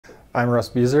I'm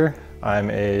Beazer. I'm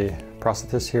a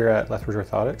prosthetist here at Lethbridge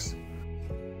Orthotics.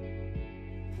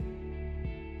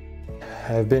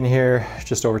 I've been here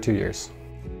just over 2 years.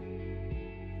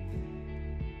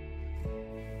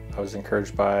 I was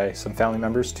encouraged by some family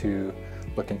members to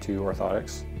look into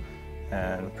orthotics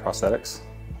and prosthetics,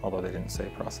 although they didn't say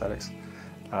prosthetics.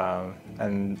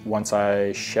 And once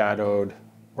I shadowed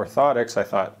orthotics, I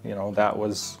thought, that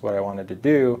was what I wanted to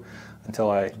do until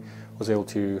I was able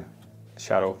to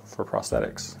shadow for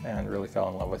prosthetics and really fell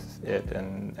in love with it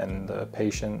and the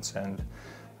patients and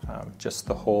just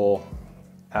the whole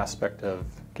aspect of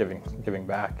giving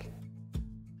back.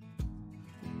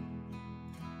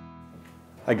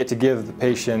 I get to give the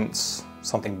patients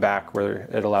something back where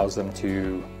it allows them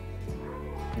to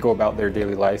go about their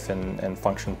daily life and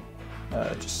function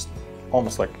just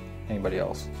almost like anybody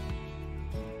else.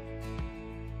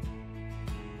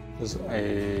 There's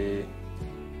a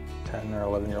 10 or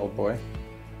 11-year-old boy.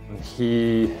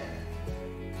 He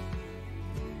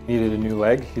needed a new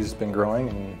leg. He's been growing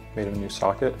and made him a new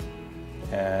socket.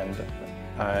 And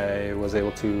I was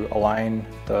able to align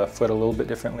the foot a little bit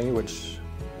differently, which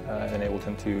enabled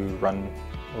him to run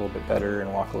a little bit better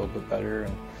and walk a little bit better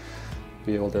and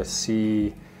be able to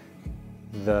see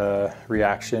the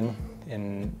reaction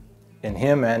in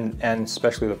him and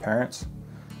especially the parents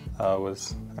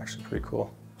was actually pretty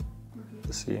cool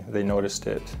to see. They noticed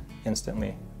it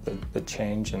instantly, the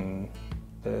change and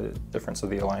the difference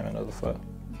of the alignment of the foot.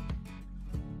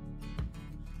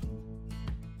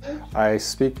 I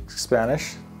speak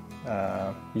Spanish,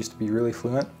 used to be really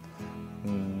fluent.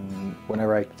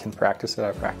 Whenever I can practice it,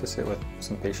 I practice it with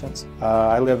some patients.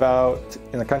 I live out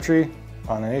in the country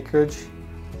on an acreage.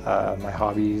 My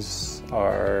hobbies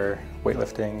are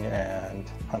weightlifting and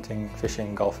hunting,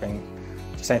 fishing, golfing,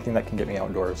 just anything that can get me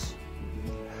outdoors.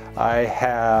 I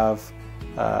have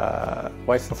a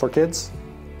wife and 4 kids.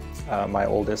 My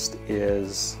oldest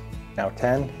is now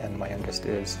 10 and my youngest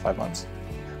is 5 months.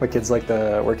 My kids like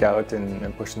to work out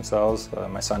and push themselves.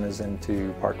 My son is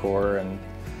into parkour and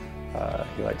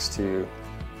he likes to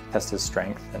test his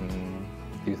strength and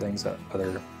do things that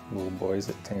other little boys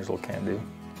at 10 years old can't do.